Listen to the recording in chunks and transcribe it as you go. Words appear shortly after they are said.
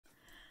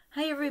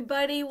Hi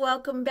everybody,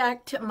 welcome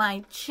back to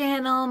my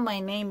channel.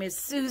 My name is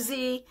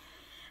Susie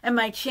and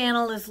my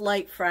channel is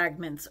Light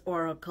Fragments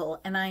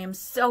Oracle, and I am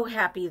so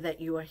happy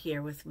that you are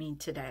here with me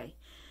today.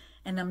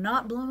 And I'm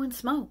not blowing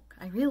smoke.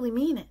 I really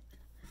mean it.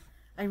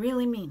 I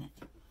really mean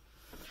it.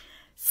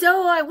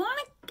 So I want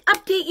to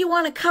update you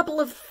on a couple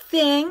of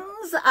things.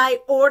 I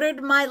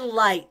ordered my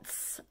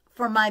lights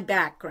for my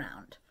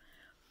background.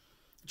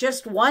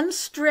 Just one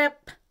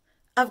strip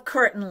of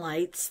curtain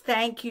lights.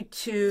 Thank you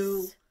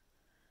to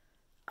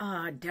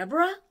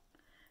Deborah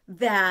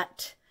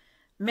that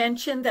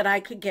mentioned that I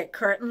could get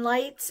curtain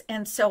lights,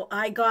 and so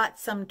I got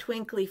some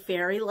twinkly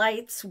fairy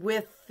lights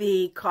with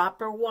the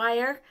copper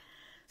wire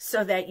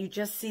so that you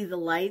just see the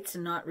lights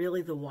and not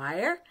really the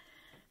wire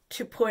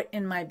to put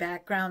in my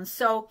background.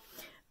 So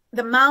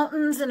the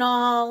mountains and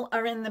all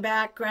are in the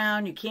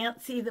background. You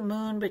can't see the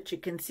moon, but you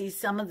can see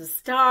some of the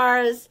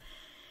stars,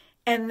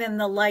 and then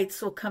the lights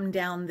will come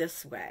down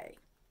this way.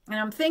 And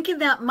I'm thinking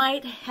that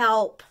might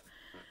help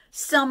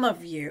some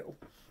of you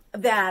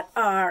that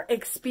are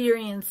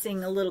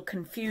experiencing a little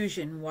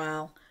confusion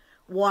while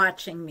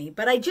watching me.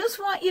 But I just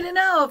want you to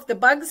know, if the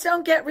bugs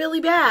don't get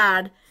really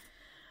bad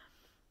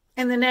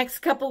in the next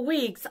couple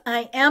weeks,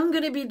 I am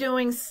going to be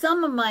doing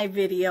some of my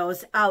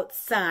videos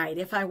outside.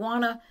 If I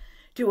want to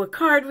do a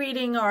card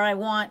reading or I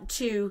want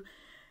to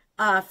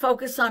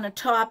focus on a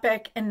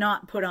topic and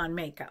not put on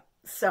makeup.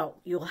 So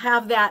you'll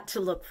have that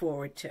to look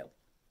forward to.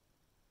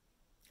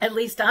 At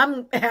least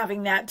I'm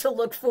having that to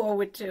look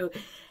forward to.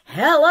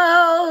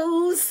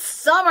 Hello,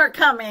 summer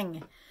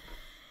coming.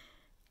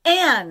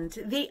 And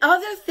the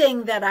other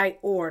thing that I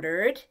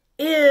ordered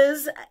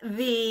is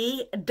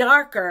the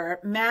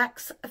darker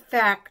Max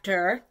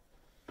Factor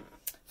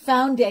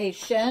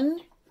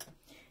foundation.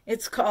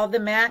 It's called the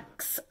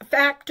Max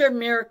Factor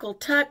Miracle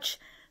Touch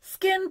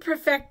Skin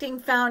Perfecting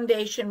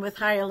Foundation with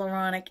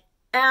hyaluronic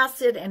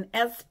acid and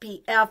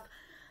SPF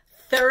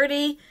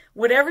 30.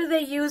 Whatever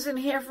they use in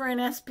here for an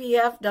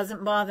SPF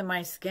doesn't bother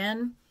my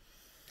skin.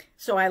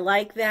 So I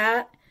like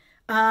that.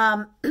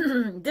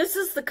 This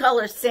is the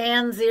color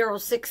Sand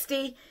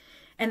 060.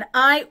 And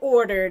I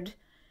ordered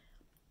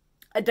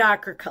a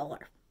darker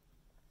color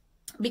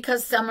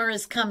because summer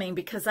is coming,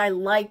 because I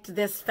liked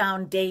this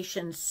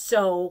foundation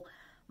so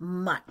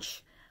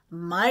much.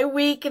 My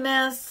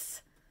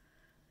weakness,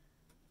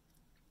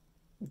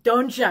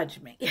 don't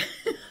judge me.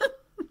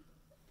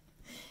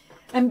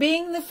 And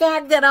being the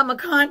fact that I'm a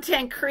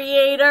content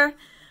creator,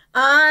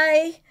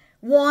 I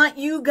want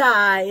you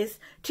guys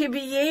to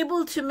be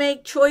able to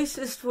make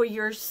choices for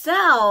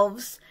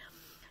yourselves.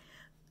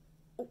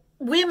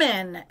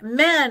 Women,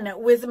 men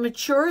with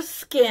mature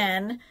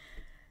skin,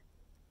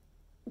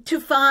 to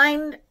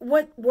find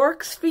what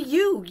works for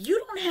you.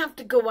 You don't have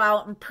to go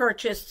out and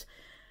purchase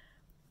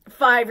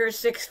 5 or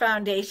 6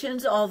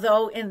 foundations,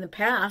 although in the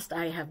past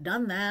I have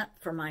done that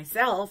for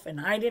myself,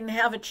 and I didn't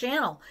have a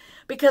channel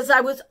because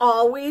I was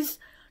always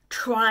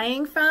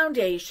trying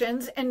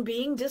foundations and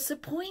being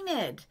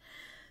disappointed.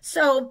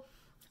 So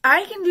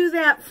I can do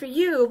that for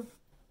you.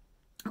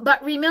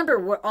 But remember,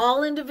 we're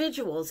all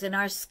individuals and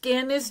our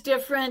skin is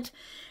different,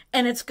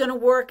 and it's going to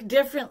work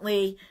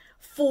differently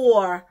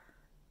for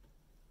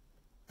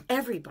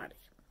everybody.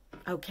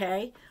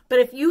 Okay? But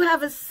if you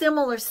have a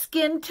similar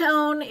skin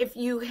tone, if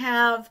you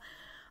have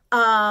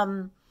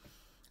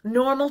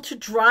normal to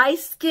dry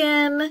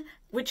skin,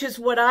 which is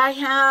what I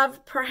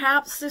have,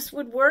 perhaps this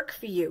would work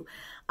for you.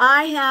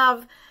 I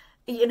have,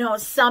 you know,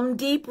 some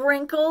deep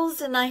wrinkles,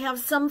 and I have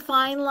some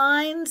fine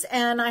lines,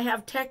 and I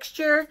have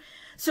texture.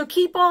 So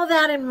keep all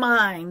that in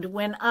mind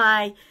when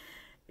I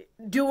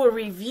do a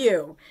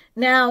review.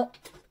 Now,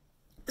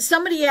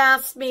 somebody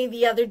asked me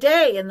the other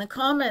day in the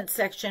comment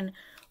section,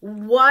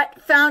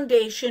 what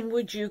foundation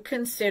would you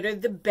consider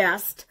the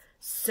best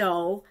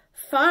so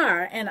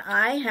far? And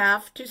I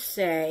have to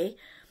say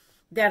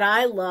that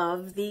I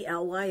love the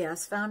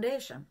LYS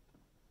foundation.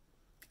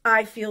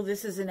 I feel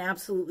this is an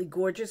absolutely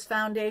gorgeous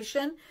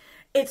foundation.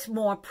 It's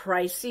more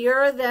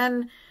pricier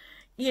than,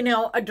 you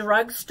know, a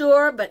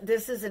drugstore, but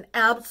this is an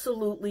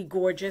absolutely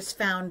gorgeous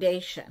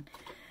foundation.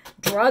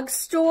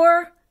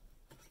 Drugstore,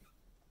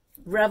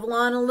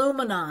 Revlon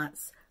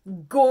Illuminance,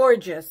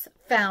 gorgeous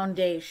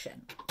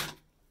foundation.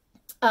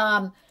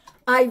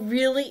 I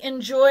really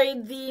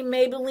enjoyed the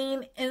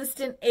Maybelline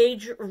Instant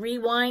Age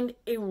Rewind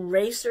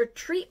Eraser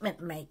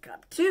Treatment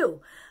Makeup,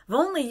 too. I've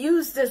only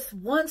used this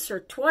once or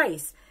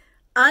twice.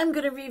 I'm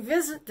going to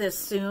revisit this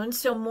soon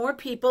so more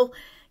people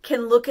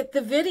can look at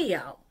the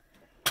video.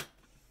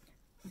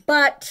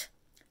 But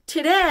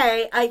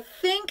today, I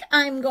think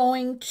I'm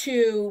going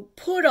to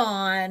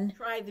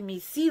try the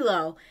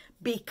Micellar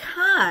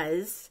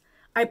because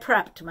I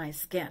prepped my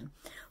skin.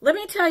 Let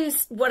me tell you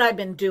what I've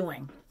been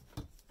doing.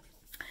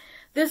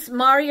 This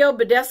Mario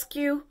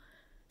Badescu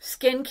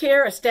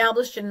skincare,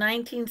 established in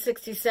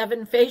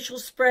 1967, facial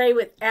spray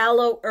with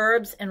aloe,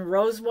 herbs, and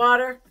rose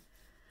water.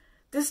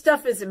 This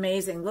stuff is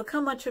amazing. Look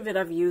how much of it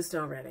I've used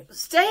already.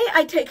 Say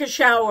I take a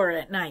shower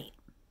at night,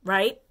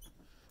 right?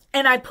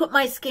 And I put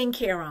my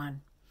skincare on.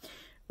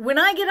 When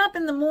I get up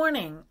in the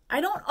morning, I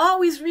don't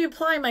always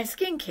reapply my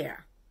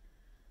skincare.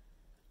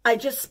 I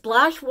just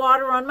splash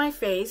water on my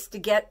face to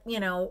get, you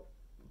know,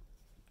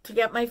 to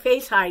get my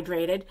face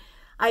hydrated.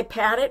 I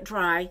pat it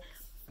dry,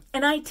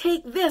 and I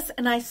take this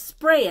and I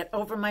spray it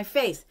over my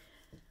face.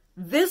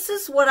 This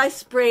is what I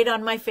sprayed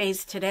on my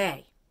face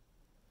today.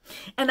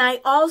 And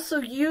I also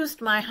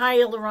used my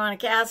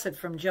hyaluronic acid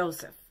from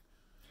Joseph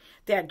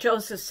that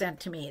Joseph sent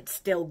to me. It's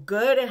still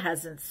good. It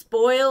hasn't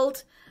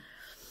spoiled.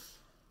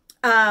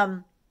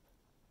 I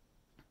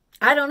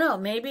don't know.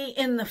 Maybe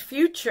in the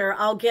future,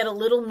 I'll get a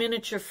little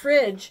miniature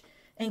fridge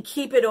and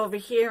keep it over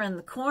here in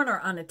the corner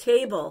on a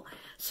table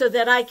so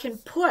that I can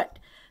put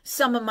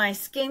some of my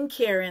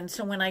skincare in.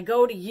 So when I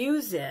go to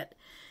use it,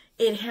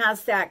 it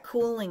has that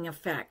cooling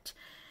effect.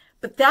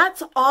 But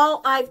that's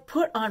all I've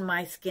put on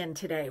my skin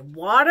today.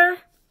 Water,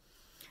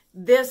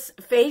 this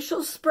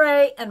facial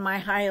spray, and my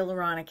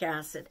hyaluronic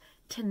acid.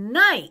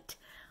 Tonight,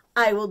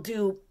 I will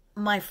do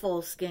my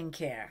full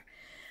skincare.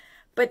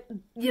 But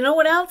you know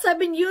what else I've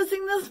been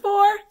using this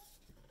for?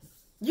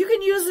 You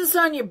can use this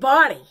on your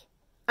body.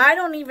 I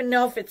don't even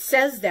know if it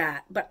says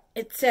that, but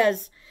it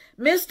says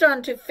mist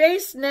onto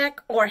face,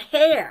 neck, or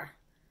hair.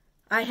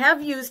 I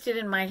have used it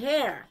in my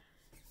hair.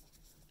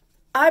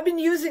 I've been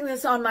using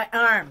this on my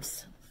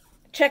arms.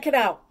 Check it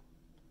out.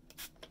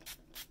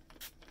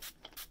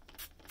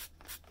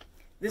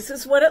 This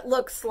is what it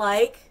looks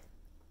like.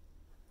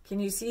 Can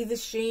you see the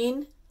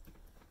sheen?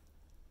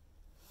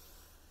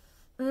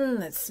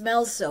 It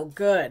smells so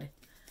good.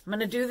 I'm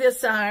going to do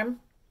this arm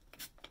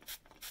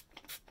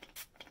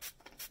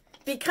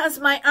because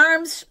my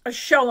arms are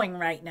showing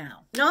right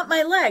now. Not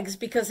my legs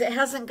because it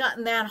hasn't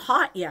gotten that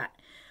hot yet.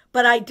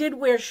 But I did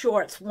wear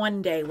shorts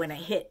one day when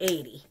it hit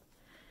 80.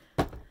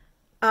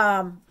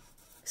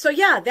 So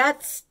yeah,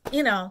 that's,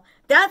 you know,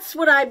 that's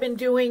what I've been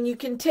doing. You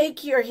can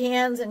take your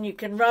hands and you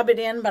can rub it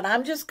in, but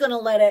I'm just going to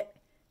let it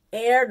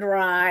air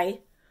dry.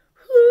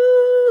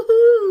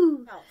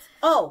 Woo-hoo.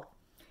 Oh,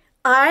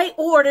 I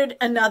ordered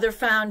another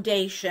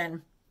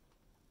foundation.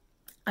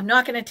 I'm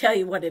not going to tell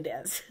you what it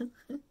is.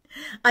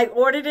 I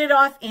ordered it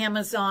off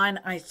Amazon.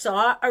 I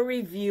saw a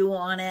review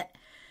on it.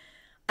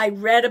 I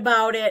read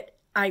about it.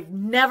 I've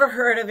never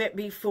heard of it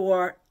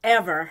before,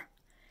 ever.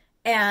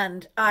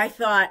 And I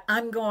thought,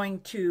 I'm going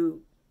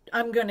to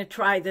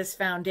try this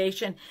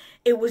foundation.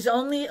 It was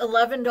only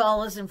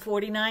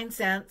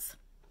 $11.49.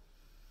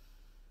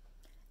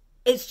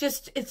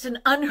 It's an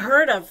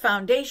unheard of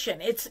foundation.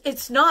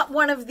 It's not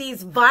one of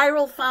these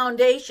viral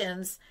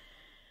foundations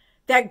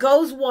that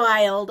goes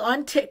wild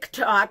on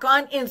TikTok,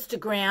 on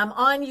Instagram,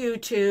 on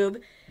YouTube.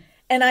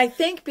 And I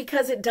think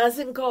because it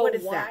doesn't go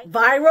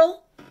viral,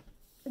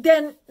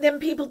 then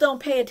people don't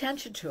pay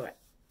attention to it.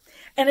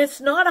 And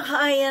it's not a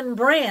high-end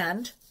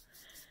brand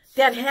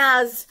that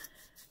has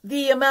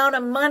the amount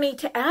of money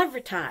to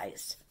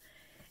advertise.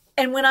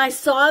 And when I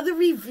saw the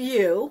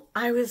review,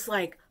 I was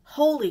like,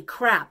 holy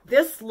crap,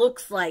 this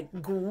looks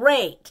like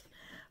great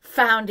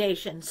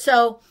foundation.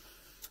 So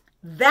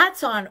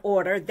that's on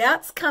order.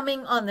 That's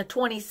coming on the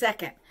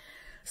 22nd.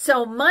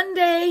 So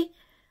Monday,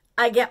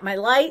 I get my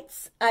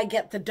lights. I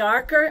get the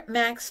darker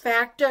Max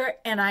Factor.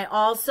 And I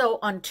also,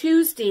 on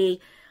Tuesday,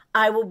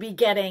 I will be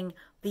getting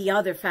the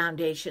other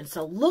foundation.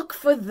 So look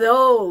for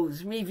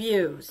those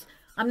reviews.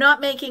 I'm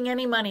not making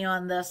any money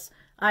on this.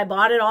 I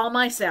bought it all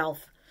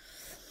myself.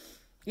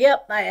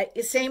 Yep,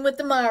 same with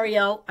the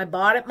Mario. I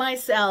bought it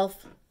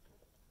myself.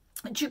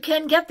 But you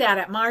can get that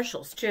at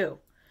Marshall's too.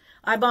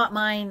 I bought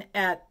mine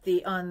at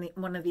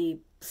one of the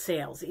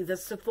sales, either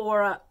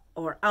Sephora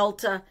or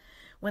Ulta,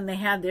 when they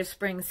had their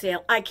spring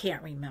sale. I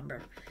can't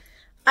remember.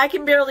 I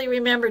can barely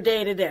remember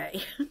day to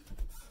day.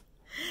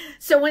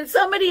 So when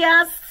somebody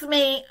asks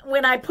me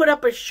when I put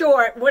up a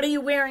short, what are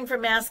you wearing for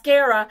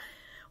mascara?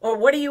 Or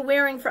what are you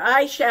wearing for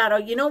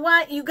eyeshadow? You know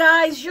what, you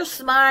guys, you're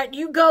smart.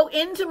 You go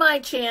into my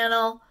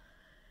channel,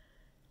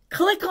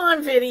 click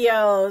on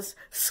videos,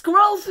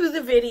 scroll through the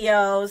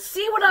videos,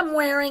 see what I'm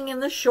wearing in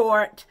the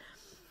short,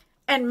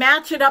 and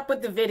match it up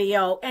with the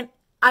video, and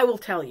I will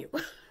tell you.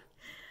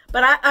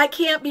 But I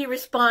can't be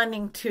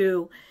responding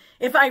to,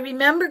 if I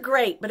remember,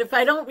 great, but if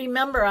I don't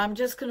remember, I'm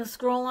just going to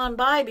scroll on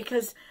by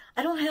because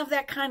I don't have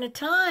that kind of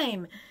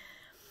time.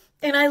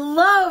 And I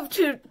love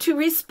to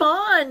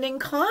respond and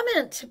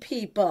comment to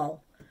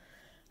people.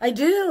 I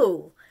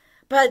do.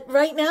 But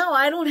right now,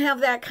 I don't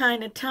have that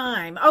kind of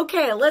time.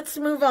 Okay, let's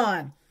move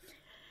on.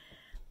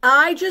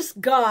 I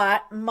just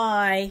got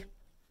my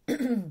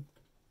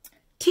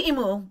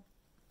TEMU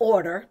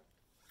order.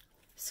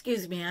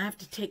 Excuse me, I have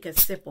to take a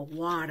sip of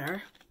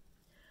water.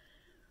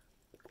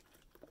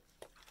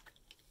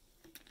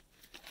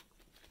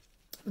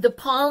 The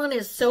pollen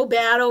is so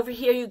bad over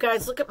here, you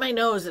guys. Look at my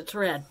nose, it's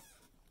red.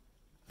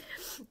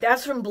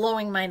 That's from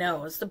blowing my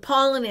nose. The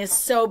pollen is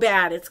so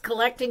bad. It's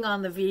collecting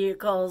on the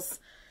vehicles.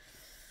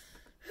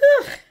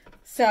 Whew.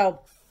 So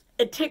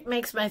it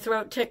makes my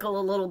throat tickle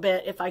a little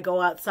bit if I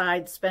go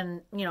outside,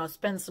 spend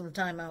some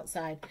time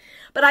outside.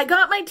 But I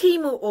got my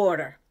TEMU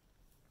order.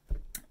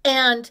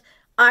 And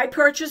I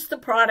purchased the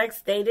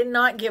products. They did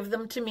not give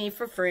them to me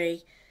for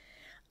free.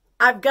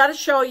 I've got to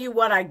show you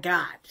what I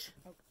got.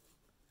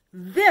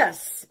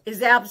 This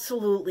is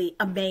absolutely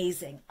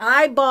amazing.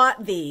 I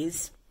bought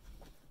these.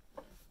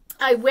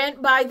 I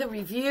went by the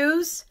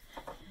reviews.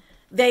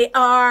 They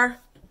are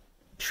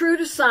true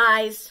to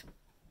size.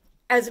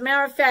 As a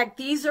matter of fact,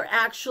 these are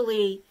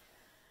actually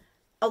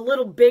a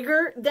little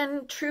bigger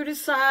than true to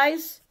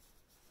size.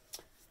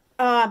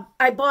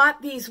 I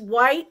bought these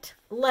white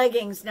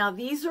leggings. Now,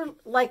 these are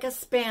like a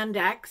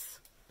spandex,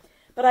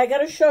 but I got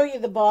to show you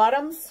the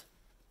bottoms.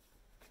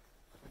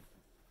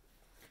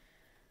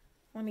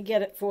 Let me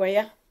get it for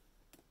you.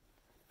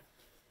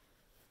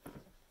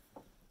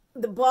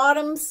 The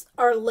bottoms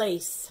are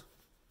lace.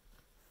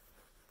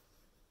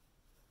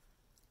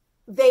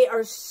 They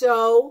are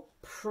so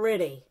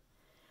pretty.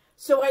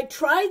 So I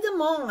tried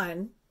them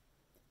on,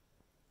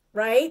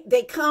 right?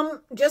 They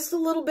come just a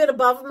little bit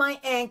above my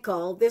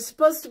ankle. They're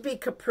supposed to be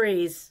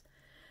capris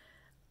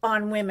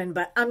on women,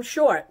 but I'm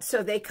short.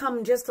 So they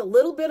come just a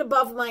little bit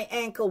above my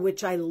ankle,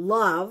 which I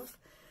love.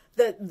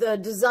 The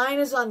design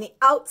is on the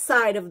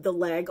outside of the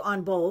leg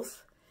on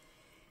both.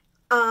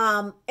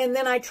 And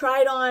then I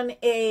tried on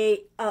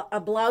a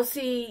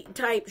blousey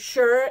type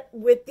shirt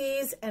with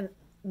these, and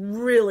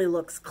really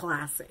looks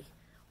classy.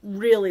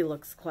 Really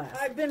looks classy.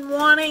 I've been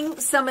wanting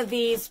some of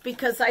these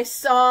because I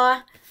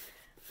saw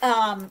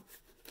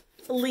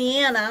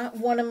Leanna,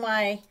 one of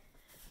my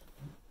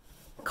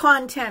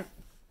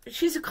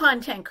she's a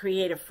content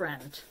creator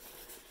friend.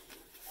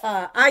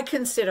 I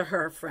consider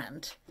her a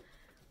friend.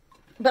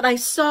 But I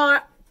saw,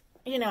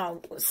 you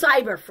know,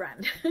 cyber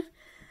friend.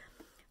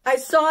 I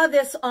saw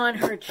this on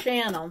her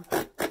channel.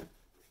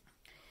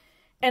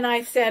 And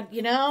I said,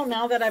 you know,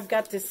 now that I've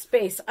got this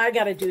space, I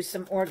got to do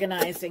some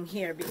organizing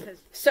here.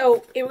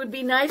 So it would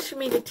be nice for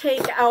me to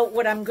take out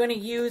what I'm going to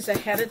use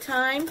ahead of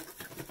time.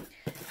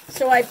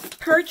 So I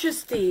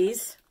purchased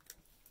these.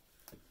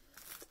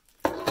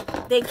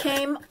 They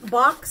came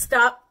boxed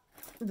up.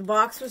 The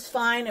box was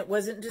fine. It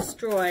wasn't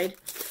destroyed.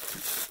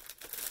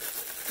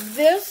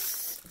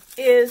 This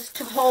is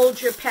to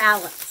hold your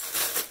palettes.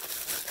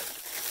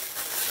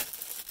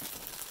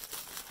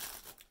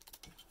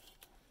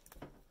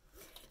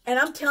 And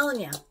I'm telling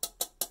you,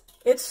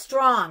 it's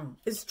strong.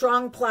 It's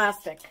strong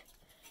plastic.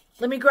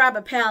 Let me grab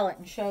a palette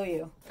and show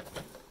you.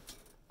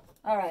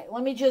 All right,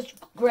 let me just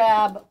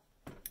grab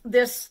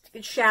this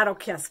Shadow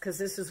Kiss because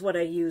this is what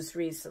I used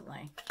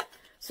recently.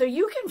 So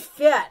you can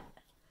fit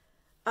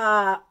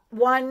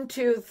 1,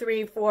 2,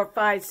 3, 4,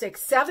 5,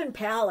 6, 7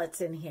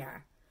 palettes in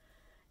here.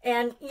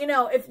 And, you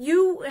know, if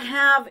you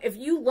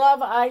love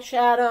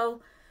eyeshadow,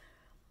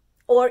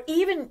 or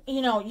even,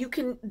 you know,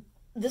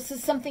 this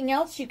is something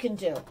else you can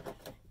do.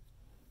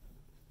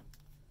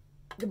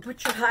 You can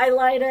put your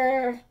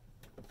highlighter.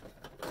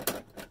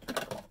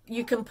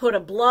 You can put a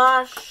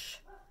blush.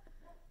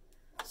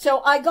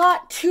 So I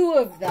got 2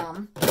 of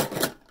them.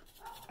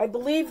 I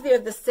believe they're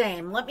the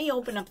same. Let me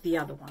open up the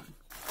other one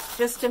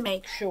just to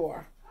make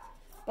sure.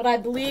 But I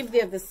believe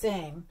they're the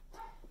same.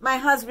 My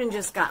husband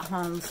just got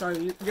home, so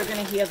you're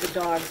going to hear the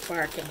dogs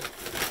barking.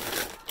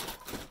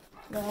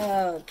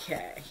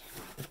 Okay.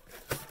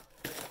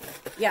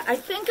 Yeah, I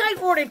think I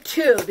ordered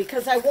 2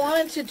 because I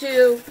wanted to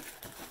do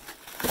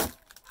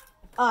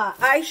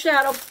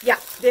eyeshadow. Yeah,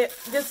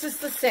 this is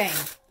the same.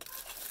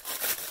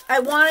 I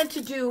wanted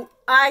to do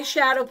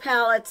eyeshadow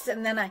palettes,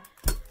 and then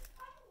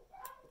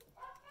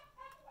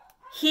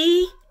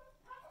he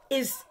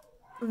is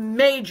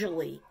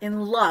majorly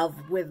in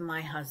love with my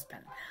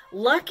husband.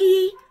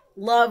 Lucky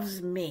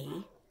loves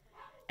me,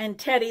 and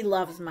Teddy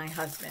loves my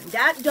husband.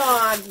 That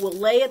dog will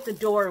lay at the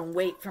door and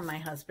wait for my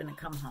husband to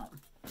come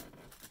home.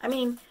 I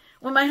mean,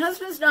 when my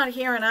husband's not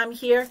here and I'm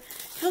here,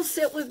 he'll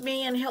sit with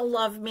me and he'll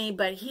love me,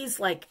 but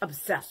he's like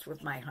obsessed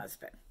with my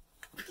husband.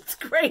 It's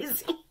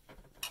crazy.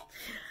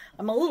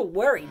 I'm a little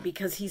worried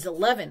because he's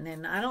 11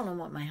 and I don't know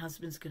what my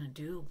husband's going to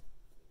do.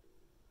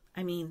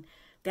 I mean,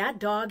 that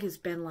dog has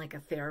been like a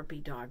therapy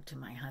dog to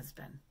my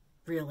husband.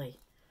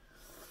 Really.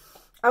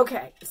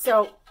 Okay,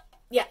 so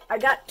yeah, I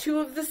got 2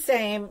 of the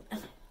same.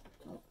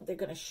 They're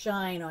going to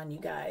shine on you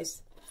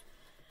guys.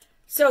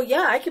 So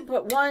yeah, I can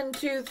put 1,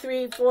 2,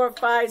 3, 4,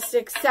 5,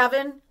 6,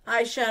 7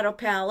 eyeshadow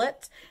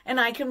palettes, and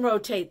I can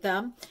rotate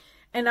them.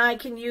 And I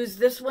can use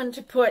this one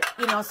to put,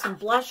 you know, some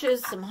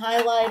blushes, some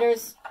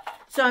highlighters.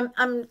 So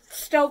I'm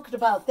stoked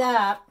about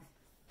that.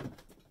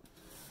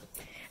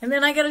 And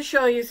then I got to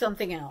show you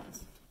something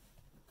else.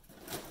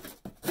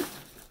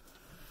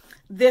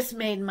 This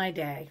made my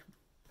day.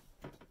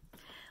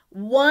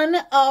 One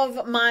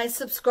of my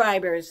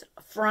subscribers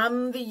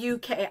from the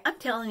UK, I'm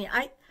telling you,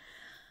 I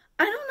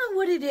don't know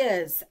what it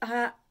is.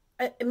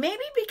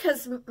 Maybe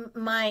because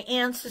my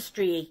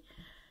ancestry,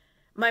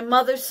 my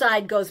mother's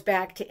side goes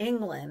back to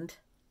England.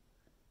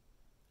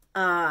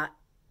 And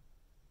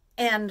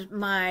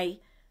my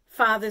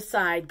father's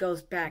side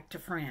goes back to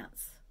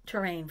France,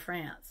 Touraine,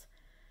 France.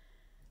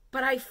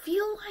 But I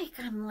feel like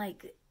I'm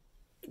like,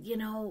 you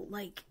know,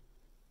 like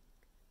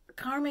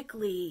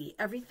karmically,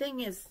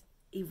 everything is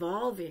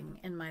evolving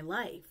in my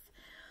life.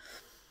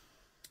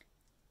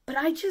 But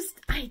I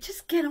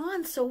just get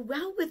on so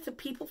well with the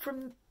people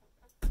from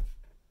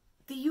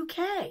the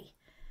UK.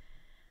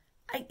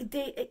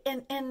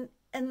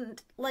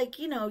 and like,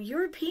 you know,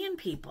 European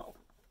people,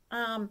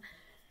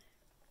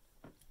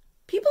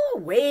 people are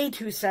way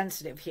too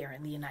sensitive here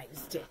in the United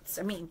States.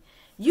 I mean,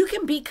 you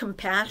can be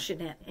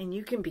compassionate and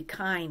you can be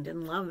kind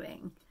and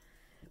loving,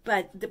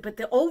 but the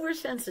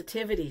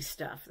oversensitivity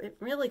stuff, it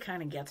really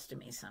kind of gets to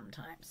me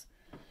sometimes.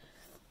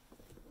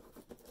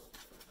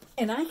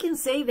 And I can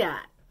say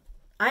that.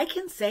 I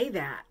can say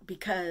that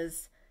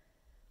because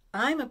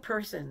I'm a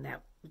person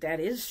that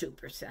is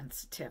super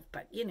sensitive,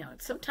 but, you know,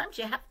 sometimes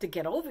you have to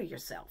get over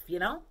yourself, you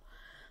know?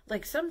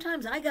 Like,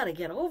 sometimes I got to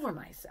get over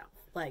myself.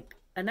 Like,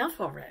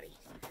 enough already.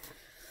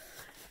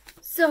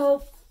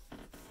 So,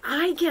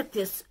 I get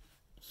this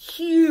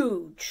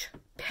huge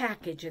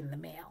package in the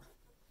mail.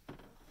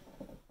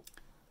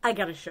 I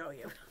got to show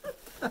you.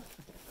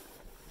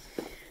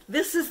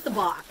 This is the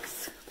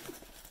box.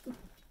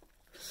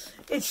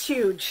 It's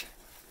huge.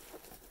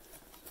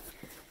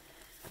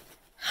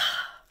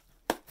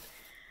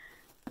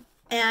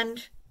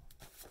 And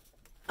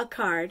a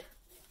card.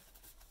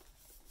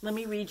 Let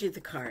me read you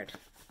the card.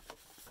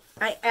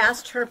 I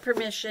asked her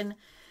permission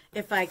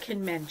if I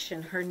can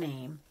mention her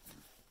name.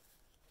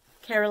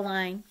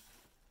 Caroline,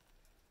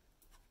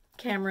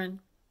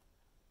 Cameron,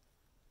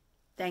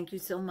 thank you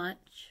so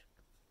much.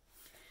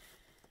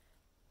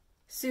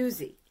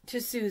 Susie,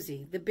 to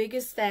Susie, the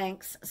biggest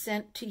thanks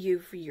sent to you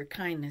for your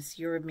kindness.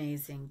 You're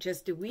amazing.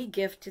 Just a wee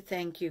gift to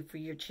thank you for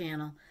your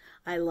channel.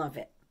 I love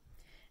it.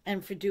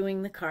 And for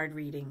doing the card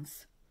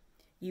readings.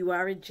 You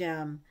are a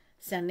gem.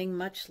 Sending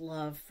much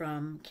love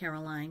from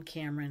Caroline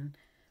Cameron,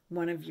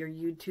 one of your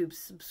YouTube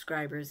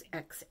subscribers,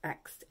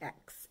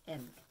 XXX.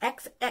 And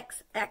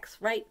XXX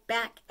right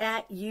back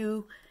at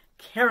you,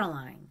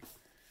 Caroline.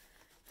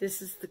 This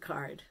is the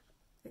card.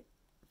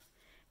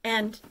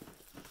 And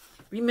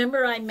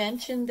remember I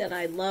mentioned that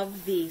I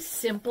love the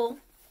simple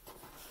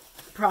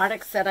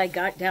products that I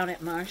got down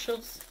at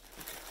Marshall's?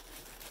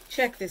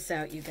 Check this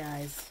out, you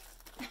guys.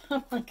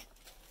 Oh my God.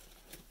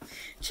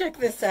 Check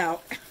this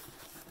out.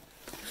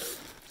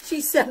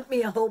 She sent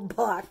me a whole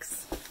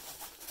box.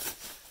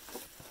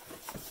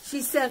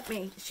 She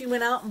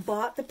went out and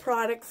bought the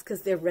products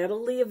because they're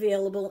readily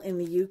available in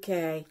the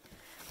UK.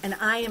 And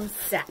I am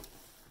set.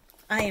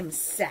 I am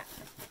set.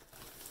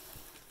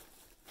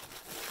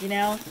 You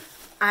know,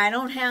 I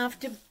don't have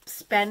to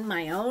spend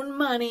my own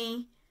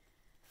money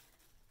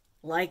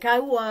like I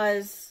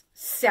was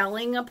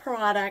selling a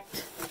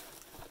product.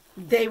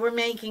 They were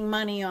making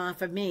money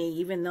off of me,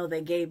 even though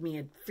they gave me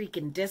a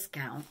freaking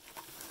discount.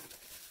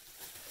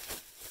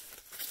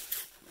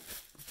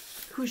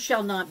 Who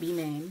shall not be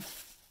named.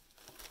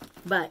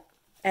 But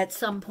at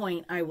some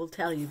point, I will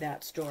tell you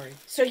that story.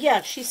 So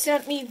yeah, she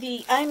sent me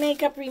the eye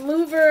makeup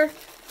remover,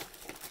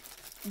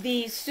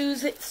 the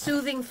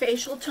soothing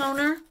facial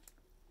toner,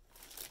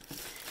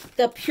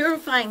 the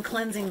purifying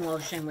cleansing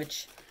lotion,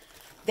 which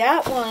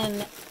that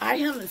one, I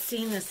haven't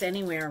seen this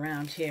anywhere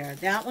around here.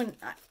 That one...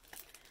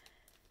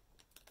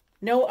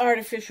 No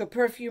artificial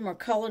perfume or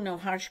color, no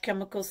harsh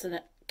chemicals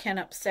that can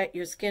upset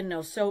your skin,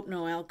 no soap,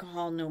 no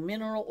alcohol, no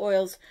mineral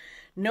oils,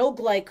 no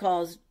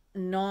glycols,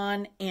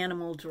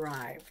 non-animal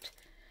derived.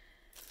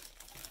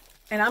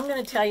 And I'm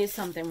going to tell you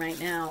something right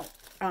now.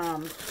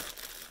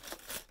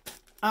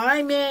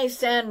 I may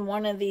send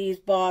one of these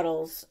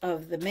bottles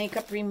of the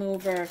makeup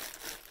remover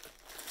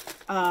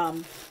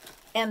and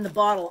the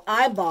bottle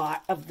I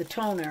bought of the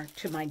toner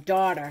to my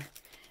daughter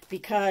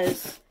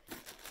because...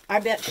 I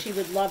bet she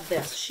would love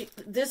this.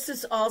 This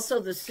is also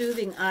the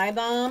Soothing Eye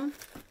Balm.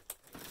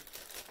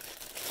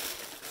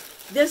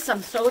 This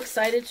I'm so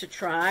excited to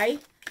try.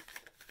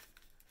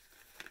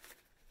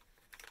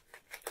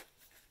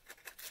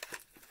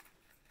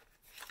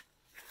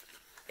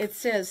 It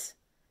says,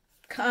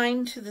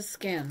 kind to the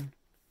skin.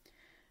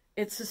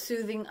 It's a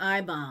Soothing Eye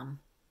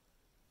Balm.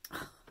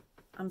 Oh,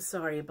 I'm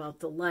sorry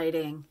about the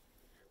lighting.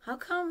 How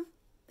come?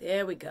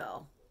 There we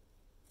go.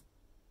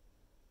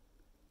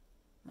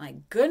 My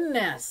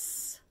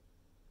goodness.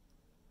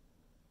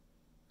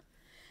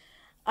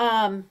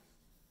 Yep,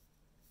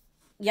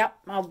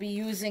 I'll be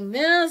using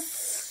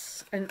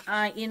this. And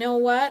you know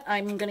what?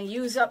 I'm going to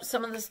use up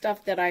some of the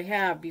stuff that I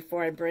have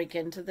before I break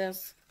into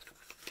this.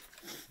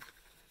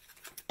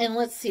 And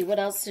let's see, what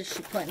else did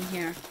she put in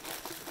here?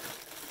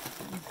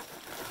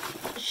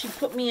 She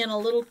put me in a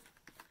little,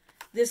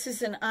 this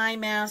is an eye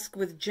mask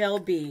with gel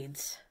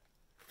beads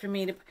for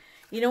me to,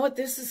 you know what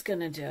this is going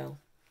to do?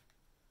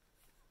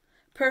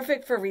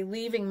 Perfect for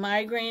relieving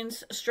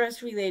migraines,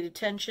 stress-related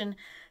tension,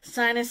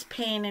 sinus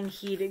pain, and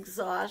heat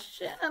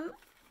exhaustion.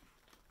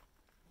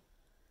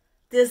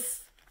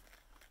 This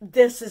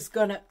is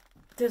gonna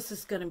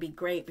be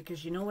great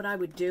because you know what I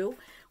would do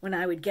when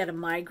I would get a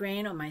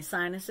migraine or my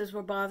sinuses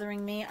were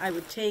bothering me?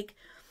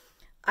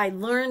 I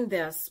learned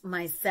this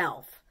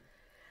myself.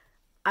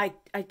 I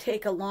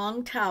take a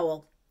long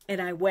towel and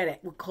I wet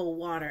it with cold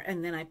water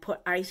and then I put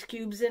ice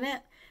cubes in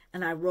it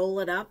and I roll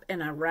it up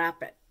and I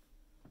wrap it.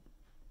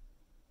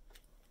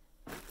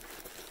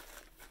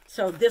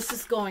 So this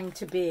is going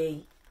to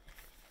be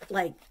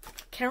like,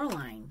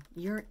 Caroline,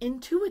 you're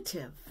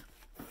intuitive.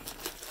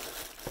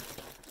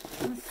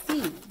 Let's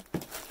see.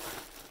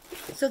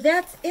 So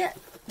that's it.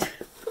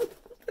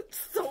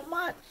 That's so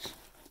much.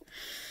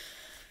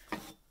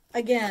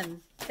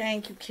 Again,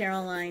 thank you,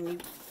 Caroline. You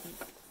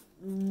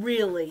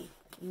really,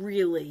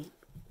 really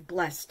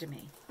blessed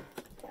me.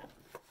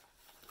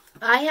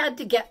 I had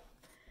to get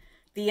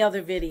the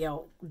other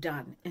video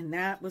done, and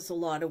that was a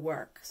lot of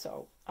work.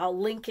 So I'll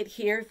link it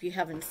here if you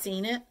haven't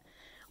seen it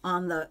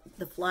on the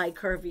Fly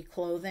Curvy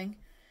clothing.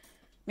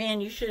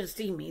 Man, you should have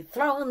seen me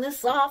throwing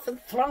this off and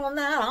throwing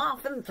that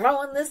off and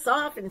throwing this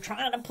off and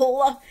trying to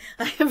pull off.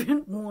 I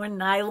haven't worn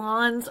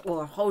nylons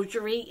or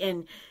hosiery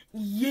in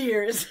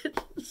years.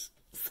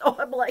 So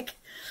I'm like,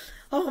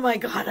 oh my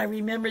God, I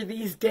remember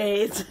these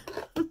days.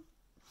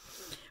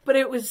 But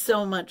it was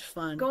so much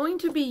fun. I'm going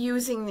to be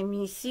using the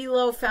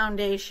Micellar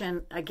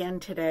foundation again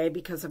today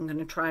because I'm going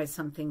to try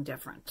something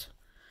different.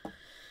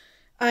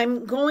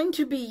 I'm going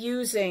to be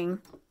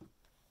using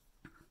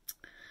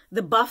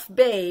the Buff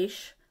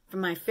Beige for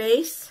my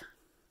face.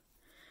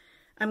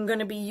 I'm going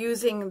to be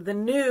using the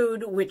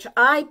Nude, which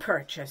I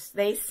purchased.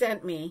 They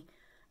sent me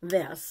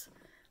this.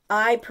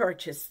 I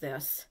purchased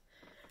this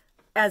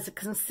as a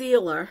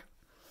concealer.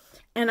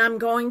 And I'm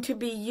going to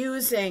be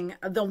using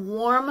the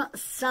Warm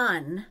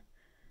Sun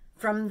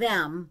from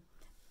them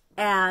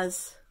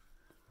as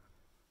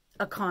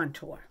a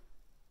contour.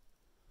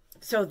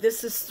 So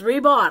this is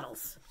 3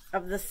 bottles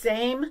of the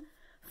same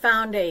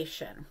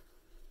foundation.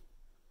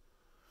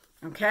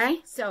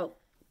 Okay, so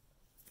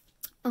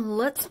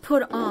let's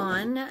put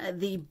on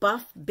the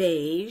Buff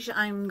Beige.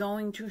 I'm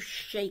going to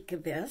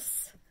shake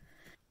this.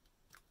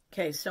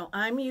 Okay, so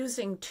I'm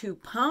using 2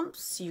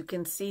 pumps. You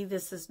can see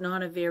this is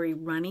not a very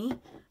runny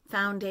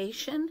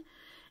foundation.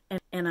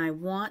 And I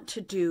want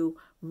to do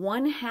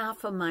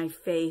 1/2 of my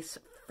face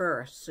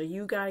first so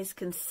you guys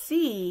can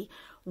see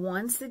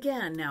once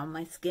again. Now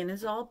my skin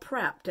is all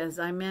prepped, as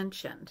I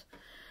mentioned.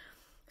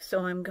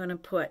 So I'm going to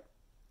put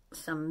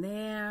some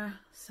there,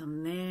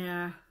 some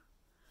there,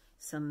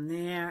 some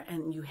there.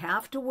 And you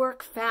have to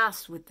work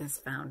fast with this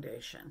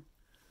foundation.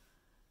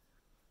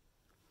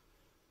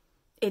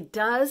 It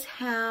does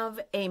have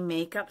a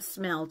makeup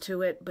smell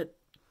to it, but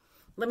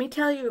let me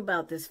tell you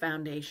about this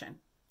foundation.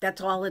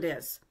 That's all it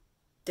is.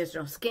 There's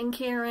no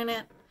skincare in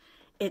it.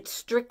 It's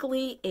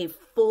strictly a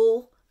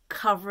full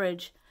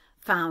coverage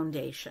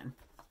foundation,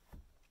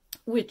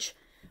 which,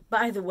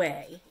 by the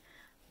way,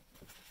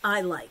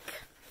 I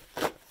like.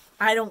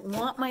 I don't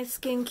want my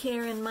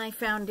skincare in my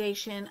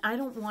foundation. I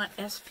don't want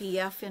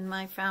SPF in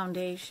my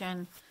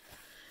foundation.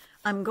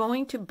 I'm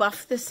going to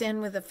buff this in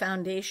with a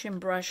foundation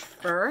brush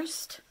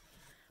first.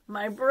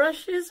 My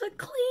brush is a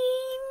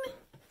clean.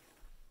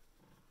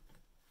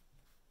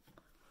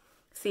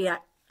 See,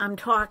 I'm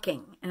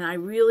talking, and I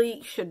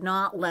really should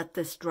not let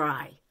this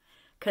dry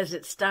because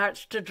it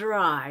starts to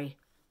dry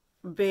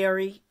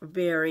very,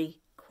 very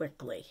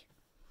quickly.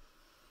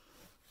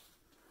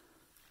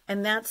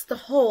 And that's the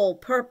whole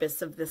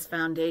purpose of this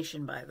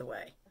foundation, by the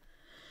way.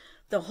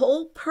 The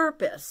whole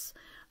purpose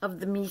of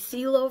the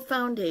Micellar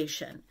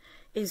foundation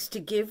is to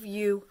give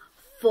you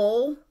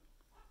full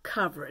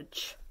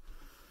coverage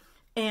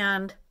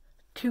and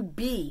to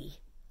be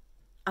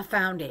a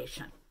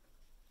foundation.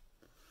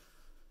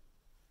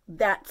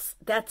 That's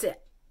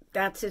it.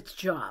 That's its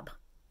job.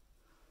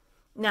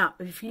 Now,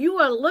 if you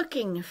are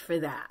looking for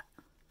that,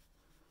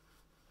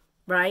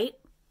 right,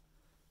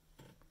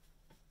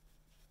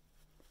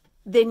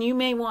 then you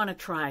may want to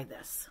try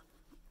this.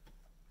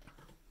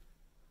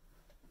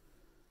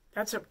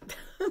 That's a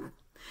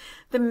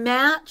the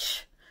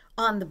match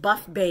on the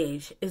Buff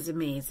Beige is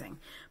amazing.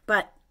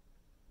 But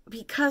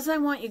because I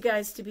want you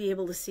guys to be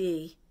able to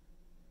see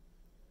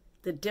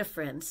the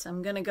difference,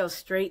 I'm going to go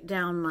straight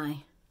down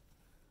my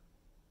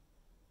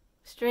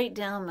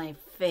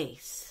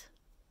face.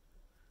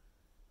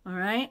 All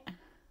right?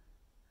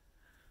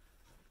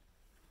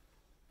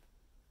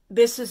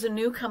 This is a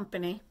new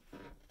company.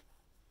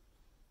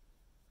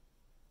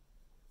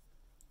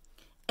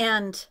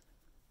 And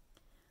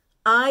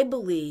I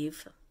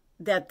believe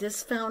that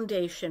this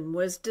foundation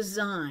was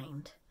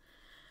designed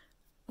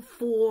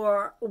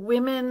for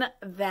women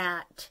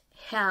that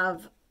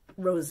have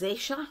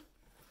rosacea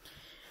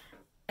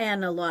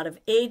and a lot of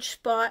age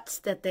spots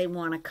that they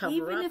want to cover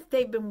up. Even if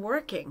they've been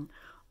working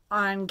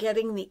on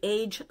getting the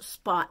age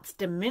spots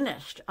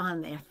diminished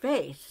on their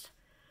face,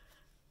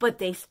 but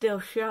they still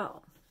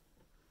show.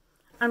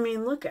 I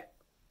mean, look at,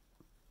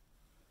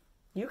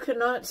 you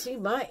cannot see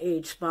my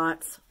age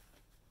spots.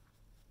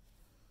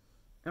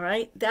 All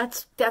right,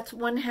 that's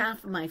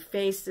 1/2 of my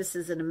face. This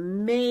is an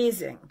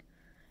amazing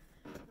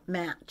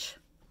match.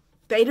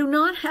 They do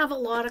not have a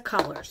lot of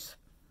colors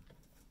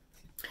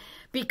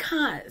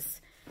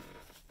because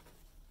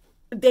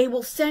they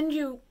will send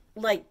you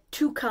like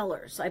 2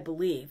 colors, I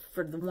believe,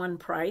 for the one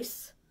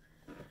price.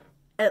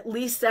 At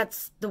least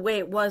that's the way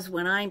it was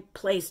when I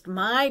placed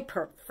my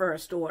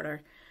first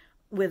order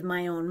with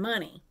my own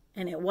money,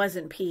 and it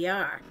wasn't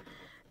PR.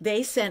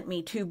 They sent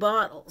me 2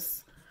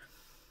 bottles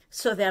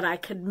so that I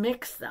could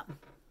mix them.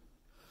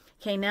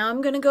 Okay, now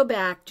I'm going to go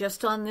back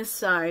just on this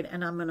side,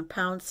 and I'm going to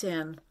pounce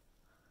in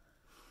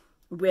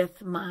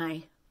with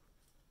my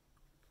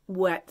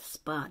wet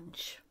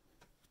sponge.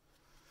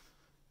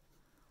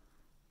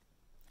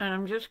 And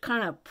I'm just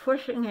kind of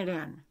pushing it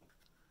in.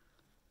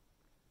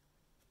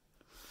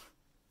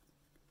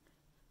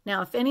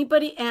 Now, if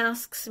anybody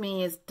asks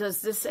me,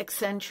 does this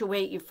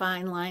accentuate your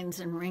fine lines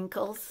and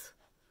wrinkles?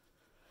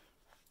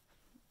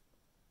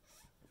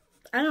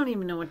 I don't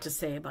even know what to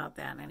say about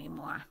that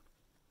anymore.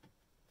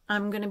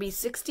 I'm going to be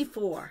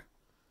 64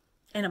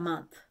 in a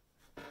month.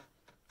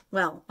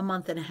 Well, a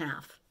month and a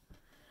half.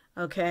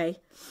 Okay?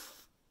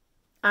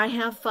 I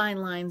have fine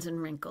lines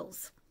and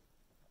wrinkles.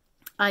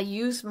 I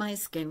use my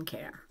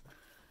skincare.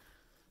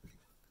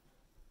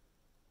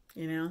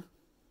 You know?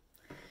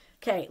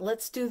 Okay,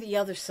 let's do the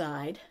other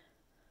side.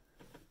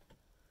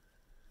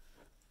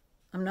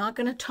 I'm not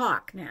going to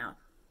talk now.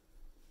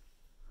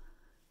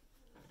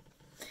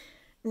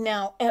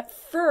 Now, at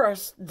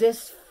first,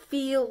 this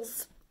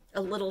feels a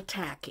little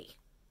tacky.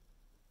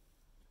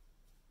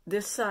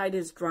 This side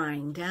is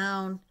drying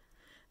down.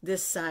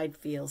 This side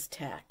feels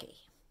tacky.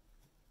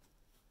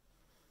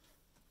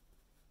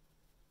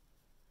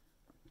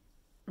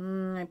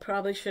 I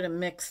probably should have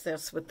mixed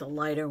this with the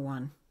lighter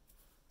one.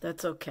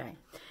 That's okay.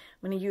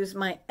 I'm going to use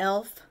my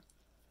e.l.f.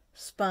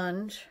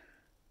 sponge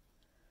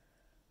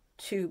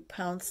to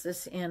pounce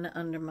this in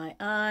under my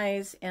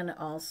eyes and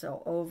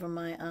also over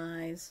my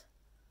eyes.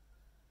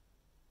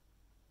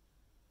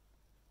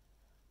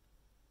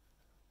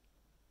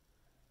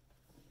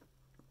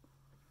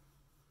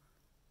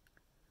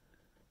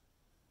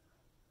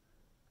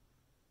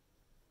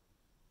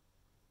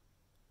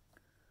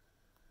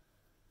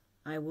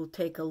 I will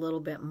take a little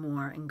bit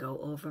more and go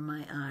over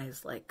my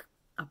eyes like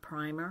a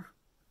primer.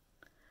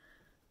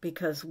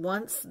 Because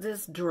once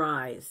this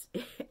dries,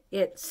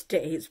 it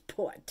stays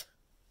put.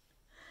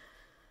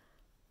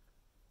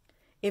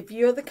 If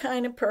you're the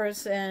kind of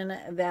person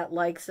that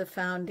likes a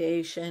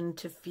foundation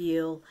to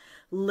feel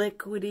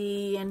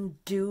liquidy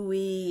and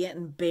dewy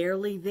and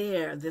barely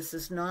there, this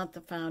is not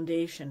the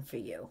foundation for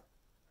you.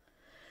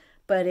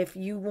 But if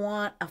you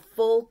want a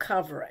full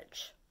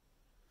coverage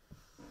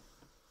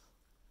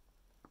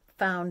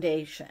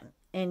foundation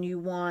and you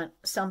want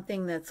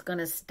something that's going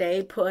to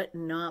stay put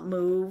and not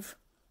move,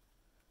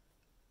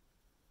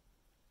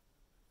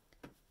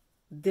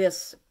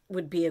 this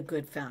would be a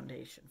good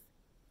foundation.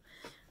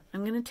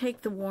 I'm going to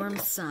take the Warm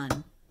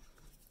Sun,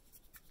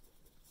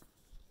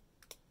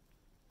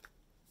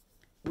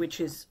 which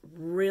is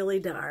really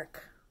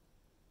dark,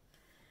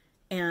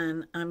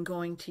 and I'm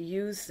going to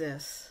use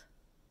this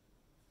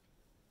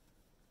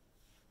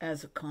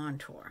as a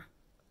contour.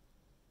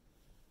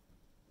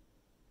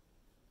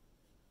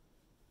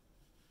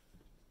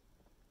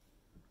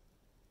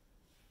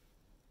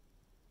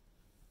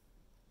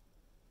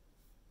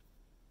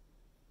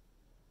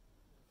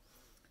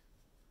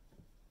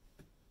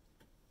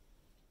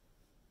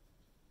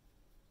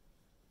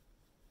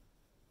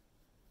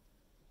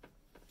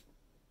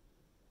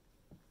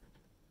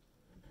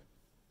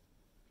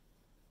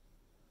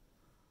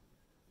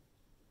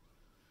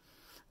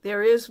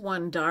 There is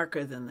one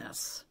darker than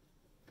this.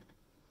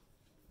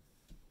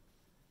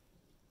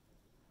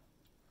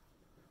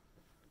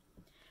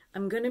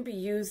 I'm going to be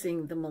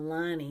using the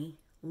Milani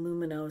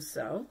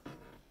Luminoso.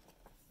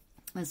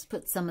 Let's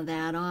put some of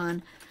that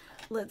on.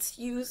 Let's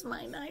use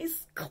my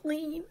nice,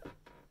 clean,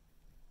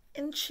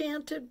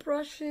 enchanted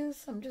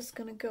brushes. I'm just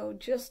going to go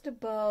just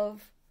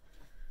above.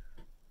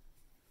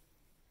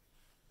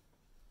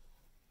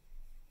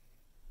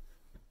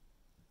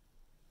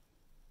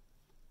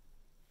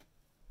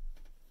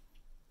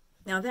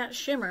 Now that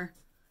shimmer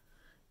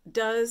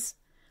does,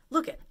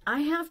 look it,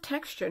 I have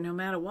texture no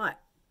matter what.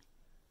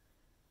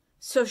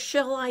 So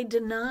shall I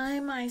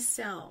deny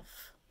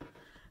myself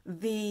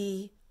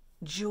the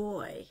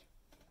joy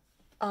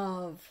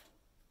of,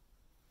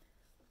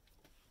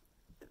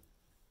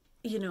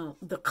 you know,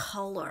 the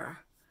color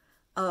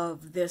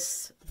of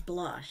this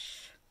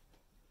blush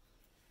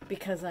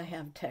because I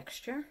have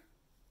texture?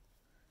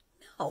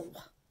 No.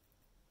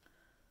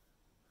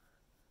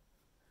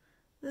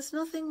 There's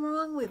nothing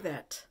wrong with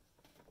it.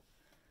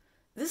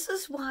 This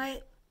is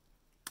why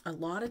a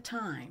lot of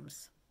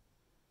times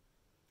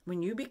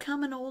when you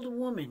become an older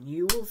woman,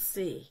 you will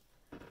see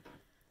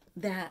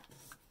that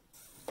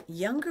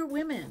younger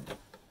women,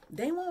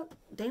 they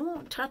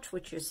won't touch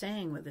what you're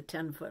saying with a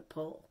 10-foot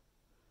pole.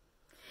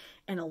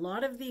 And a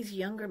lot of these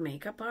younger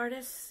makeup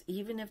artists,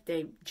 even if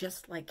they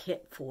just like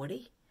hit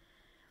 40,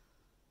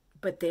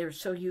 but they're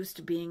so used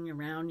to being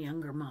around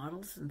younger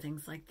models and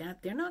things like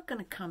that, they're not going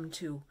to come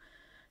to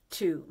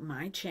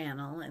my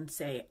channel and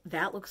say,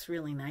 that looks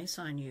really nice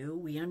on you.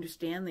 We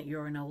understand that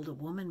you're an older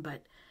woman,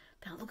 but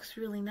that looks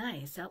really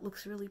nice. That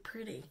looks really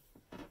pretty.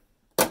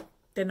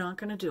 They're not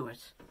going to do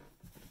it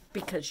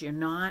because you're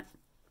not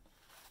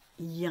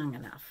young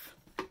enough.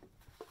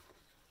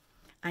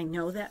 I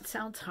know that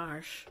sounds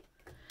harsh.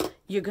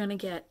 You're going to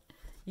get,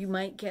 you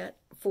might get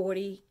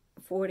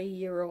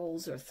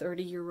 40-year-olds or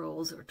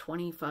 30-year-olds or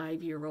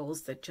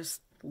 25-year-olds that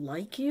just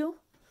like you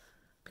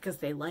because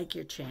they like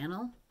your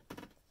channel.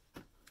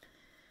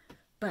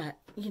 But,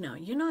 you know,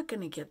 you're not going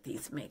to get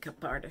these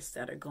makeup artists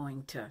that are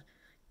going to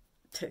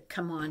to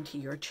come on to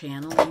your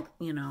channel,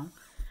 you know.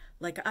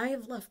 Like, I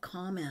have left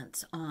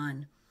comments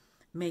on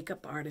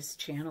makeup artist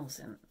channels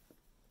and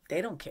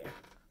they don't care.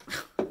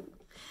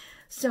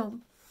 So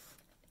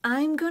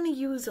I'm going to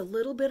use a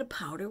little bit of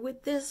powder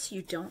with this.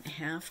 You don't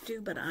have to,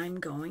 but I'm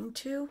going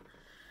to.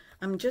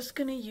 I'm just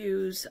going to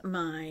use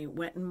my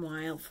Wet n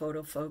Wild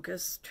Photo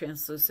Focus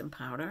translucent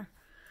powder,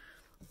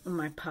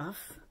 my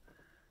puff,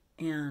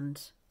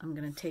 and I'm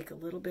going to take a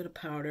little bit of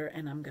powder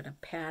and I'm going to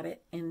pat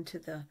it into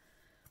the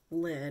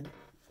lid,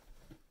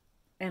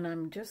 and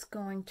I'm just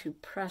going to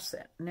press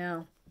it.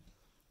 Now,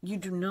 you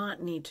do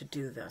not need to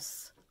do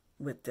this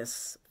with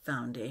this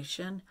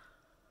foundation,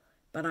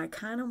 but I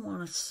kind of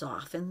want to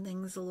soften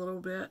things a little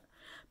bit.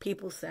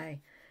 People say,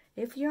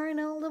 if you're an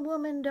older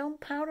woman,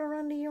 don't powder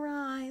under your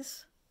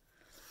eyes.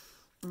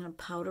 I'm going to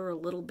powder a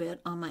little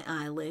bit on my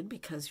eyelid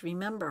because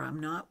remember, I'm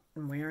not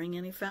wearing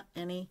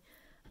any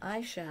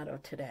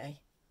eyeshadow today.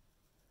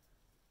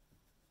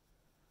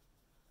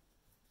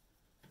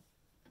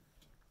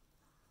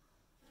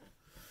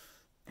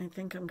 I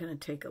think I'm going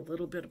to take a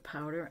little bit of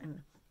powder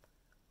and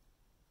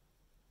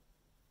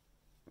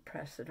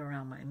press it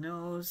around my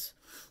nose.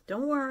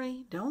 Don't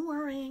worry, don't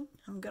worry.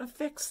 I'm going to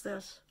fix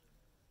this.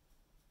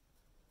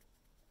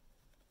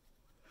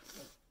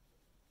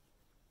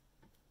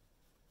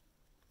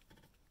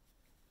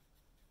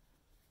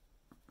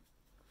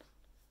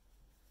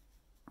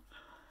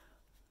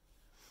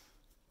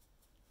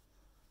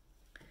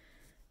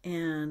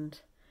 And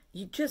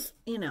you just,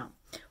 you know,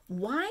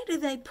 why do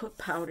they put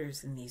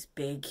powders in these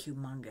big,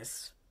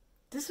 humongous?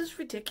 This is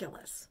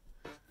ridiculous.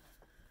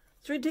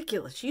 It's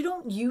ridiculous. You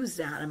don't use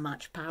that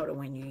much powder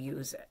when you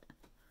use it.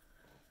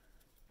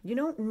 You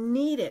don't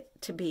need it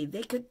to be.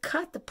 They could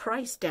cut the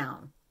price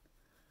down.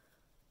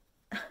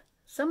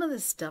 Some of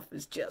this stuff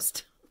is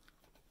just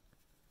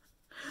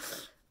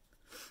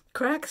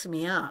cracks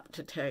me up,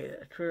 to tell you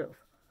the truth.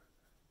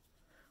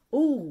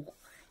 Ooh,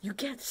 you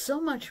get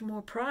so much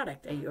more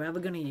product. Are you ever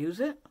going to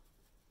use it?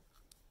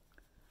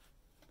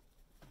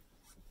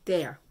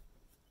 There.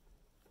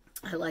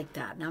 I like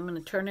that. Now I'm going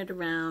to turn it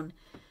around,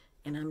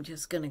 and I'm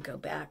just going to go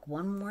back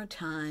one more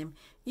time.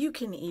 You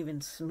can even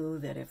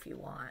smooth it if you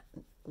want,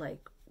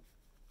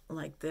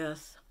 like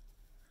this.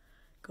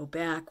 Go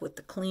back with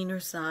the cleaner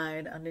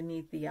side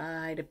underneath the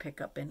eye to pick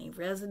up any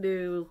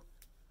residue.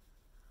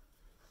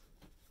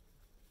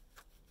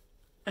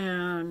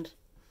 And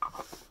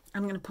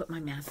I'm going to put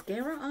my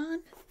mascara on,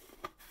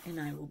 and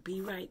I will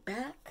be right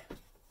back.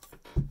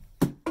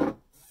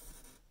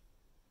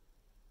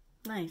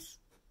 Nice.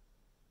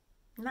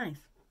 Nice.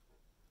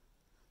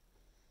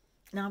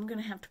 Now I'm going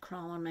to have to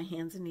crawl on my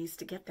hands and knees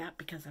to get that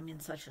because I'm in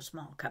such a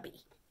small cubby.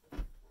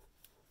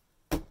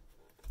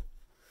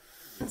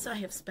 Since I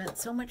have spent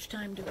so much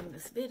time doing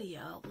this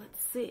video,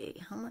 let's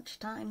see, how much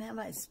time have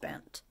I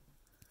spent?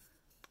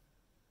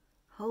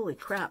 Holy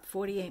crap,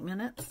 48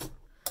 minutes.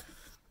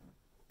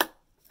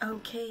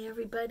 Okay,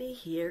 everybody,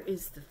 here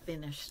is the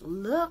finished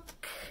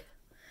look.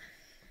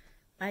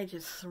 I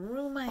just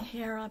threw my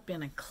hair up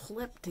in a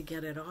clip to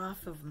get it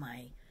off of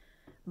my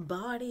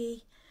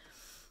body.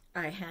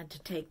 I had to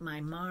take my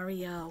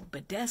Mario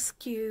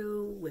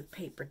Badescu with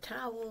paper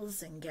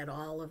towels and get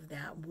all of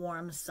that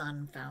warm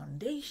sun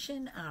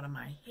foundation out of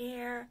my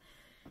hair.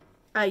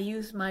 I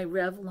used my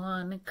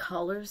Revlon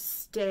Color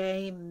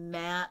Stay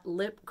matte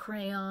lip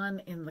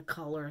crayon in the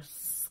color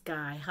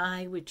Sky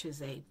High, which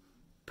is a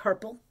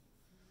purple,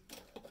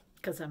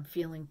 because I'm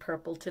feeling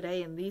purple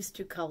today, and these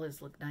two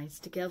colors look nice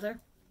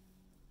together.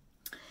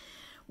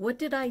 What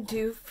did I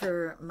do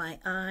for my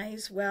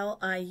eyes? Well,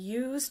 I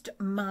used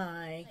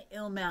my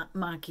Il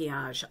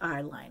Maquillage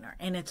eyeliner,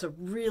 and it's a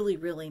really,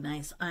 really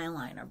nice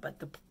eyeliner,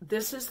 but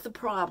this is the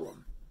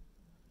problem.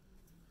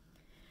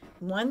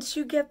 Once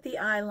you get the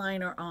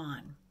eyeliner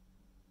on,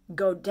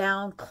 go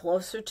down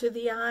closer to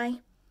the eye,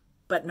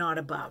 but not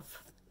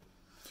above.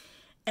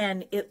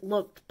 And it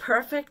looked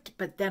perfect,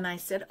 but then I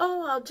said,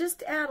 oh, I'll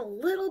just add a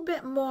little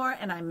bit more,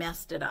 and I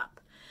messed it up.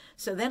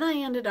 So then I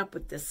ended up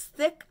with this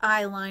thick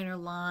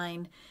eyeliner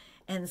line,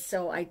 and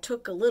so I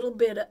took a little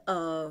bit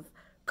of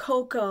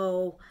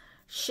cocoa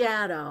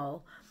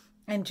shadow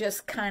and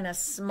just kind of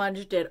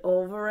smudged it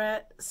over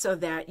it so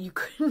that you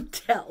couldn't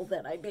tell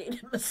that I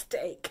made a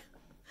mistake.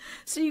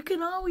 So you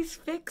can always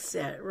fix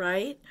it,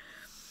 right?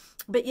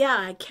 But yeah,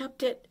 I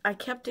kept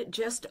it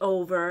just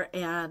over,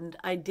 and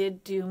I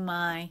did do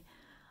my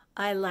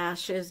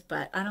eyelashes,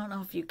 but I don't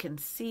know if you can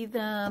see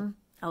them.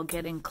 I'll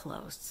get in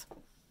close.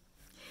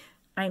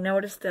 I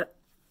noticed that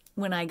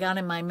when I got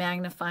in my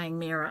magnifying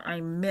mirror, I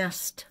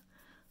missed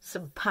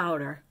some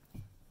powder.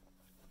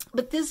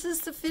 But this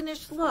is the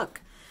finished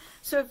look.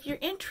 So if you're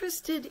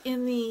interested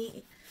in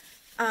the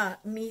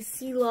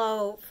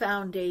Micellar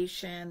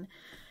foundation,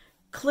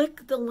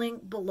 click the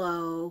link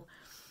below.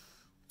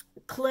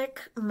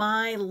 Click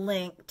my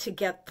link to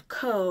get the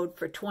code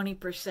for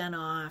 20%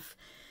 off.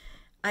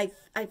 I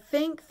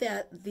think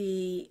that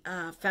the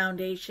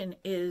foundation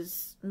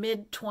is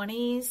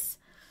mid-20s,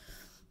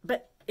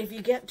 but if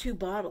you get 2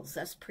 bottles,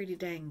 that's pretty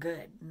dang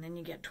good. And then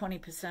you get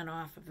 20%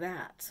 off of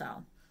that.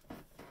 So,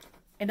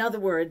 in other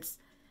words,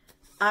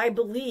 I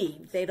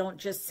believe they don't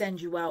just send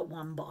you out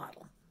one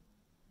bottle.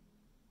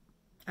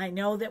 I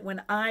know that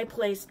when I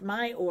placed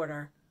my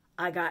order,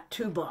 I got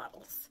 2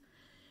 bottles.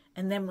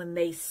 And then when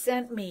they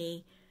sent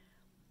me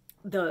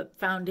the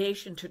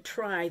foundation to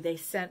try, they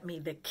sent me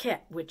the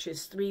kit, which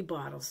is 3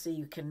 bottles, so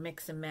you can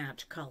mix and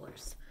match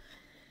colors.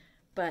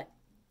 But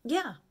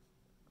yeah,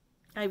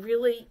 I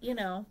really, you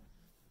know,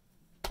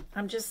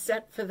 I'm just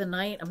set for the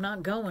night. I'm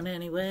not going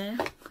anywhere.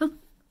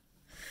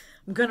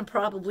 I'm going to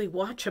probably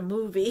watch a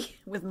movie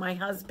with my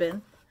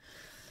husband.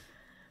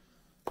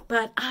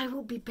 But I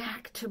will be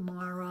back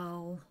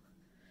tomorrow,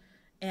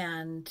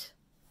 and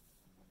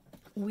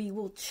we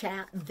will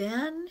chat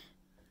then.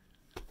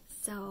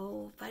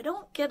 So if I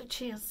don't get a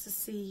chance to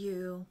see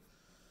you,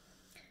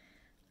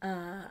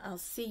 I'll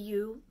see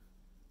you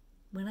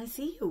when I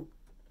see you,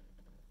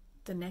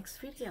 the next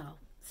video.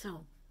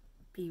 So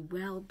be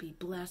well, be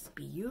blessed,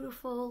 be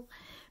beautiful,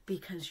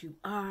 because you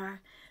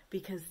are,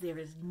 because there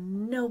is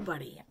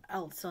nobody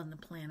else on the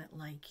planet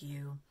like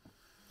you.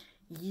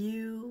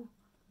 You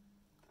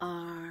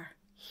are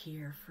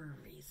here for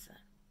a reason.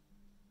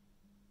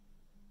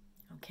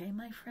 Okay,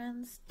 my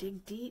friends,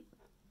 dig deep,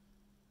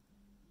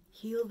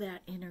 heal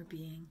that inner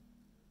being,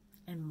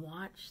 and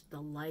watch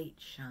the light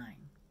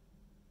shine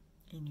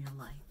in your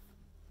life.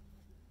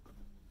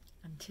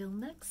 Until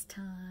next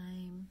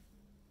time.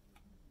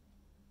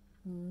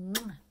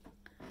 Mwah.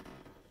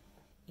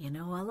 You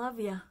know I love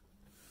you.